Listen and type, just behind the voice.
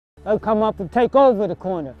They'll come up and take over the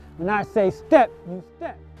corner. When I say step, you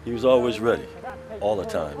step. He was always ready, all the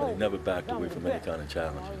time, and he never backed away from any kind of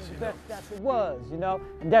challenges, you know. That's it was, you know,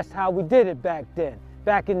 and that's how we did it back then,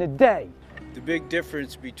 back in the day. The big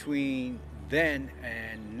difference between then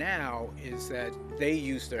and now is that they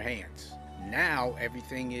use their hands. Now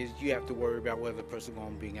everything is you have to worry about whether the person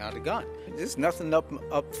going to bring out a gun. There's nothing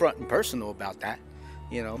up front and personal about that,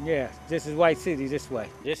 you know. Yeah, this is White City this way.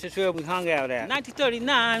 This is where we hung out at.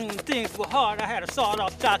 1939, when things were hard, I had a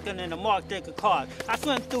sawed-off shotgun and a Mark Decker card. I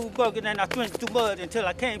swam through Bergen and I swam through mud until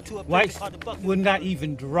I came to a place called the Bucket. Would not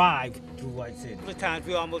even drive through White City. Other times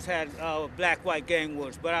we almost had black-white gang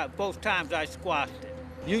wars, but both times I squashed it.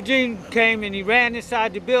 Eugene came and he ran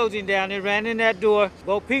inside the building down there, ran in that door.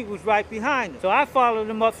 Bo Peep was right behind him. So I followed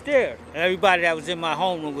him upstairs. Everybody that was in my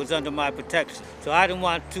homeroom was under my protection. So I didn't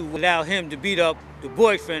want to allow him to beat up the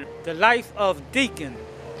boyfriend. The life of Deacon,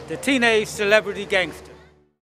 the teenage celebrity gangster.